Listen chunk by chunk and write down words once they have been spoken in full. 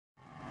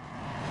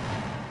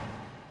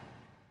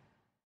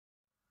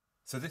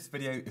So this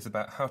video is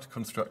about how to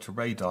construct a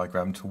ray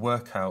diagram to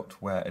work out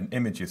where an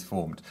image is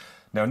formed.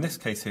 Now in this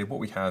case here,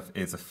 what we have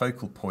is a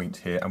focal point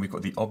here and we've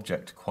got the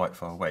object quite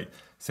far away.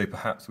 So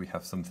perhaps we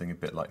have something a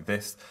bit like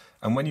this.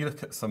 And when you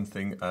look at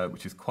something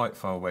which is quite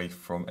far away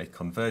from a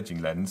converging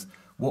lens,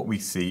 what we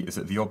see is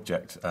that the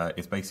object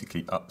is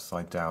basically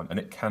upside down and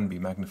it can be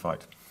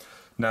magnified.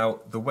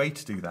 Now the way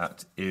to do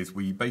that is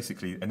we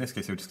basically, in this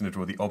case we're just going to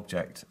draw the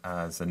object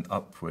as an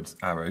upwards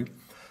arrow.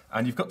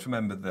 And you've got to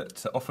remember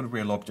that off a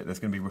real object there's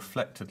going to be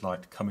reflected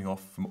light coming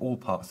off from all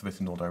parts of it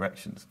in all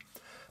directions.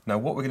 Now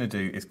what we're going to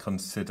do is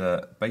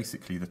consider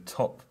basically the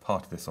top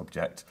part of this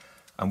object,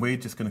 and we're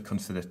just going to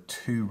consider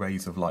two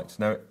rays of light.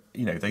 Now,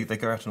 you know, they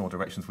go out in all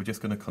directions, we're just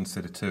going to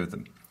consider two of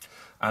them.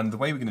 And the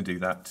way we're going to do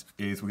that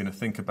is we're going to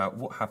think about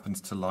what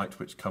happens to light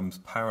which comes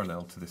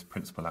parallel to this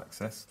principal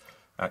axis,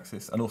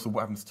 and also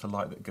what happens to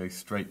light that goes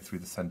straight through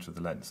the centre of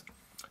the lens.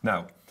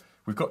 Now,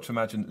 we've got to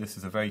imagine that this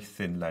is a very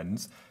thin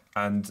lens,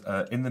 and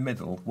in the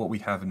middle, what we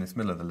have in this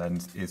middle of the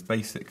lens is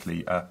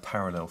basically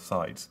parallel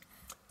sides.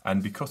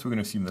 And because we're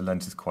going to assume the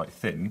lens is quite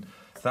thin,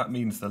 that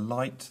means the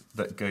light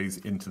that goes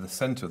into the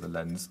centre of the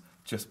lens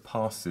just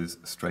passes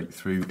straight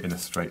through in a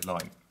straight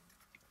line.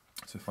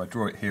 So if I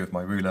draw it here with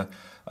my ruler,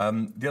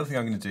 the other thing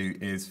I'm going to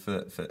do is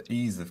for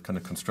ease of kind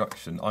of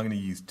construction, I'm going to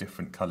use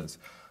different colours.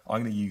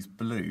 I'm going to use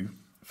blue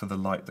for the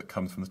light that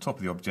comes from the top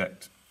of the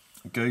object,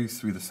 goes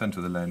through the centre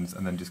of the lens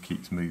and then just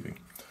keeps moving.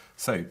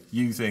 So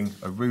using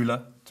a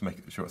ruler to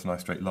make sure it's a nice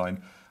straight line,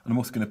 and I'm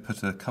also going to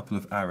put a couple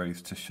of arrows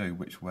to show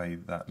which way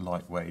that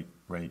light ray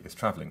is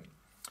travelling.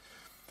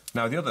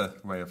 Now the other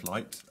ray of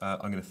light I'm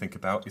going to think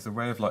about is a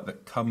ray of light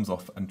that comes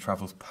off and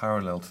travels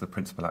parallel to the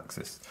principal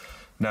axis.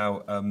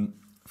 Now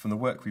from the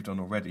work we've done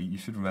already, you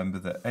should remember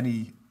that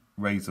any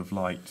rays of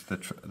light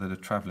that are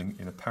travelling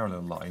in a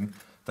parallel line,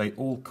 they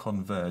all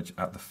converge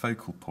at the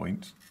focal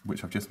point,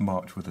 which I've just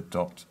marked with a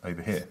dot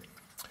over here.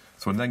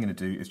 So what I'm then going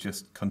to do is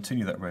just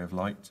continue that ray of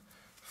light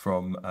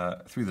from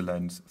through the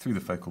lens, through the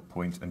focal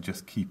point, and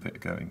just keep it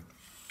going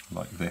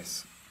like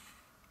this.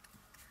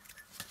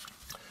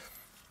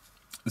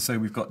 So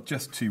we've got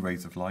just two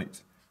rays of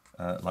light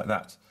like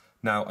that.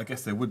 Now I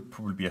guess there would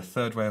probably be a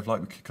third ray of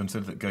light we could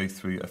consider that go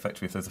through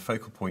effectively. If there's a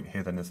focal point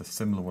here, then there's a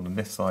similar one on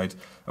this side,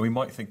 and we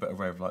might think about a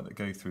ray of light that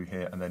goes through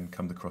here and then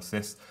comes across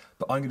this,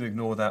 but I'm going to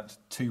ignore that.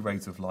 Two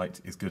rays of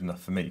light is good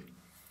enough for me.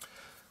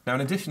 Now,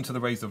 in addition to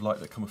the rays of light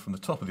that come from the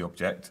top of the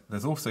object,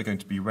 there's also going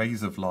to be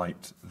rays of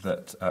light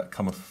that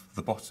come off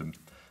the bottom.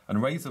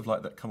 And rays of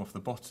light that come off the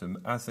bottom,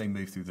 as they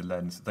move through the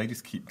lens, they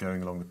just keep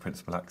going along the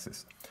principal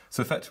axis.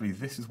 So effectively,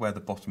 this is where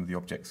the bottom of the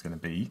object is going to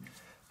be,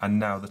 and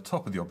now the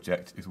top of the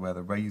object is where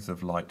the rays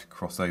of light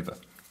cross over.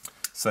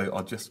 So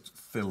I'll just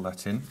fill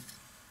that in.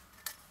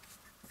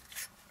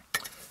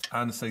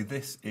 And so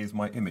this is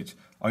my image.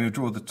 I'm going to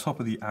draw the top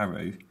of the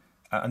arrow,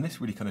 and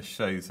this really kind of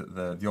shows that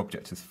the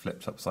object is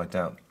flipped upside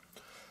down.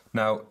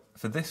 Now,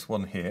 for this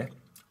one here,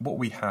 what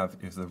we have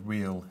is a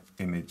real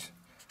image.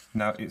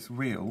 Now, it's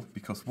real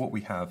because what we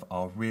have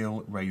are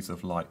real rays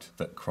of light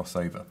that cross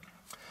over.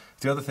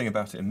 The other thing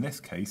about it in this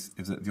case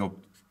is that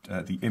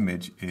the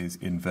image is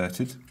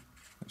inverted,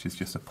 which is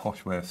just a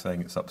posh way of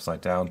saying it's upside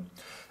down.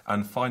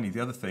 And finally, the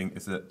other thing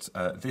is that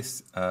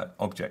this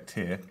object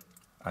here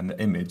and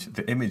the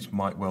image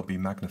might well be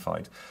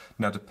magnified.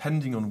 Now,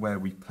 depending on where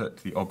we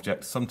put the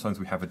object, sometimes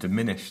we have a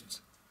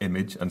diminished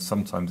image and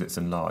sometimes it's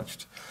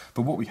enlarged.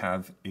 But what we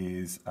have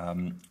is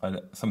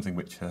something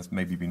which has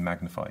maybe been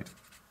magnified.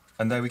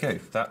 And there we go.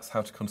 That's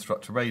how to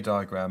construct a ray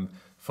diagram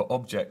for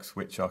objects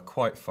which are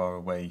quite far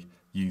away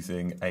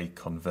using a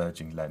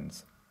converging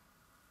lens.